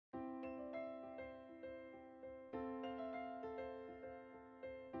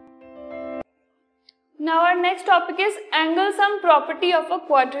Now our next topic is angle sum property of a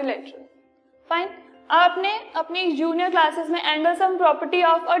quadrilateral. Fine. आपने अपनी junior classes में angle sum property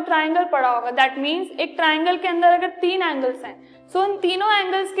of a triangle पढ़ा होगा. That means एक triangle के अंदर अगर तीन एंगल्स हैं, सो उन तीनों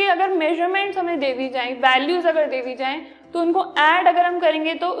एंगल्स की अगर मेजरमेंट्स हमें दे दी जाए, वैल्यूज अगर दे दी जाए, तो उनको ऐड अगर हम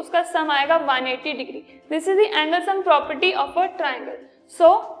करेंगे तो उसका सम आएगा 180 degree. This is the angle sum property of a triangle. So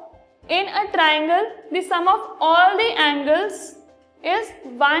in a triangle the some of all the angles is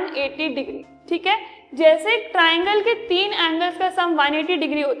 180 degree. ठीक है, जैसे ट्राइंगल के तीन एंगल्स का सम 180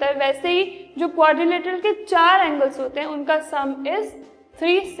 डिग्री होता है, वैसे ही जो क्वाड्रिलेटरल के चार एंगल्स होते हैं उनका सम is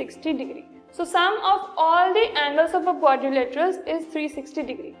 360 degree. So some of all the angles of a quadrilaterals is 360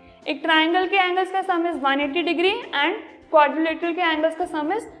 degree. एक ट्राइंगल के एंगल्स का सम इज 180 डिग्री एंड क्वाड्रिलेटरल के एंगल्स का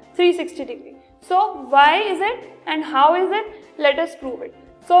सम is 360 degree. So why is it and how is it? Let us prove it.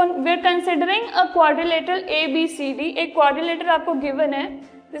 So we are considering a quadrilateral ABCD. एक quadrilateral आपको given है.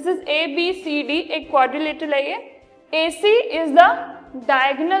 This is ABCD, एक quadrilateral है ये. AC is the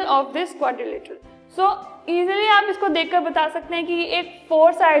diagonal of this quadrilateral. So easily आप इसको देखकर बता सकते हैं कि ये एक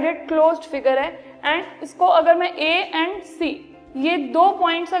 4 साइडेड क्लोज्ड फिगर है एंड इसको अगर मैं A एंड C, ये दो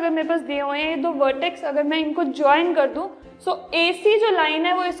पॉइंट्स अगर मेरे पास दिए हुए हैं, ये दो वर्टेक्स अगर मैं इनको ज्वाइन कर दूं, सो AC जो लाइन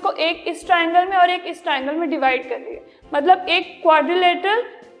है वो इसको एक इस ट्राइंगल में और एक इस ट्राइंगल में डिवाइड कर रही है. मतलब एक क्वाड्रिलेटरल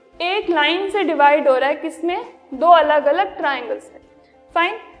एक लाइन से डिवाइड हो रहा है, किसमें? दो अलग अलग ट्राइंगल्स है.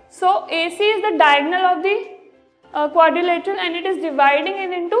 Fine. So AC is the diagonal of the quadrilateral and it is dividing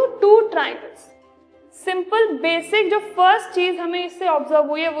it into two triangles. Simple basic जो first चीज हमें इससे ऑब्जर्व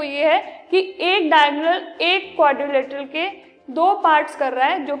हुई है वो ये है कि एक डायगोनल एक क्वाड्रिलेटरल के दो पार्ट्स कर रहा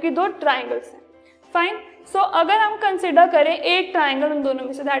है जो कि दो ट्राइंगल्स हैं. फाइन. सो अगर हम कंसिडर करें एक ट्राइंगल उन दोनों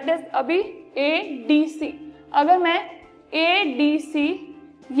में से, दैट इज अभी ADC. अगर मैं ADC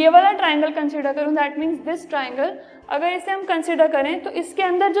ये वाला ट्राइंगल कंसिडर करूं, दैट मीन्स दिस ट्राइंगल, अगर इसे हम कंसिडर करें तो इसके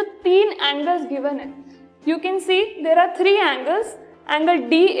अंदर जो तीन एंगल्स गिवन है, you can see there are 3 angles. Angle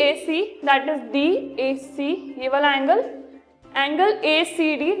DAC that is DAC ये वाला angle, angle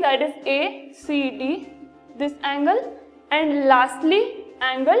ACD that is ACD this angle, and lastly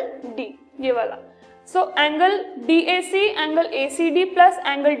angle D ये वाला. So angle DAC angle ACD plus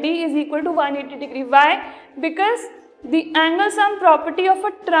angle D is equal to 180 degree. Why? Because the angle sum property of a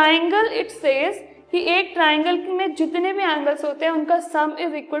triangle it says कि एक triangle में जितने भी angles होते हैं उनका सम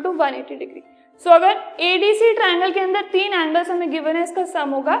इज इक्वल टू 180 डिग्री. सो अगर ADC ट्राइंगल के अंदर तीन एंगल्स हमें गिवन है, इसका सम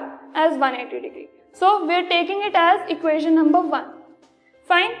होगा as 180 degree. So we are taking it as equation number 1.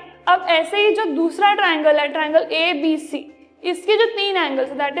 Fine. अब ऐसे ही जो दूसरा ट्राइंगल है, ट्राइंगल ABC, इसके जो तीन एंगल्स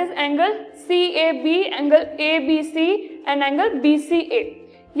है that is angle CAB, angle ABC and angle BCA.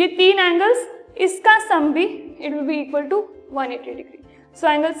 ये तीन एंगल्स, इसका सम भी it will be equal to 180 degree. So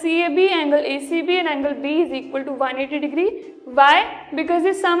angle CAB, angle ACB and angle B is equal to 180 degree. Why? Because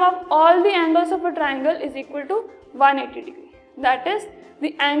the sum of all the angles of a triangle is equal to 180 degree. That is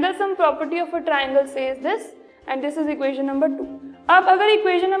the angle sum property of a triangle says this, and this is equation number 2. अब अगर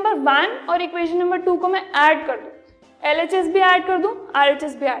equation number 1 और equation number 2 को मैं add कर दूं, LHS भी add कर दूं,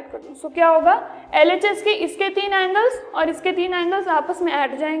 RHS भी ऐड कर दूं, so क्या होगा? LHS के इसके तीन एंगल्स और इसके तीन एंगल्स आपस में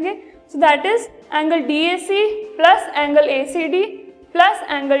ऐड जाएंगे. So that is angle DAC plus angle ACD plus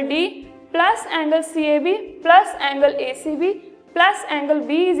angle D plus angle CAB plus angle ACB plus angle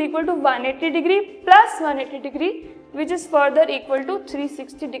B is equal to 180 degree plus 180 degree which is further equal to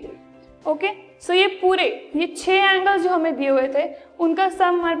 360 degree. Okay, so ये पूरे ये 6 angles जो हमें दिए हुए थे उनका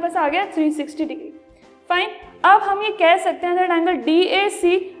सम हमारे पास आ गया 360 डिग्री. फाइन. अब हम ये कह सकते हैं that angle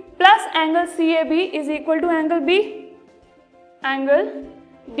DAC plus angle CAB is equal to angle B. Angle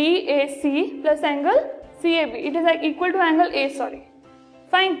DAC plus angle CAB it is equal to angle A. Sorry.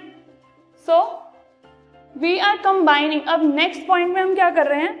 Fine. So we are combining. अब नेक्स्ट पॉइंट में हम क्या कर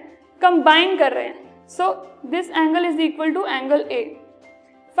रहे हैं? कंबाइन कर रहे हैं. So this angle is equal to angle A.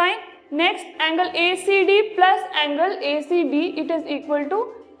 Fine. Next angle ACD plus angle ACB it is equal to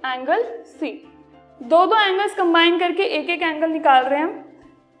angle C. दो एंगल्स कंबाइन करके एक एक एंगल निकाल रहे हैं हम.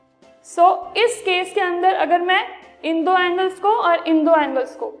 सो इस केस के अंदर अगर मैं इन दो एंगल्स को और इन दो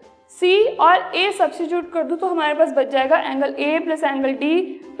एंगल्स को C और A सब्स्टिट्यूट कर दूं तो हमारे पास बच जाएगा angle A plus angle D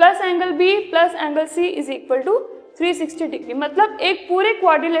plus angle B plus angle C is equal to 360 degree. मतलब एक पूरे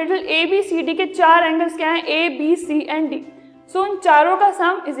क्वाड्रिलेटरल ABCD के चार एंगल्स क्या हैं? A, B, C and D. सो उन चारों का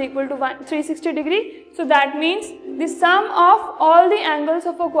सम is equal to 360 degree. So that means the some of all the angles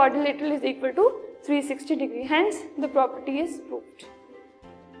of a quadrilateral is equal to 360 degree. Hence the property is proved.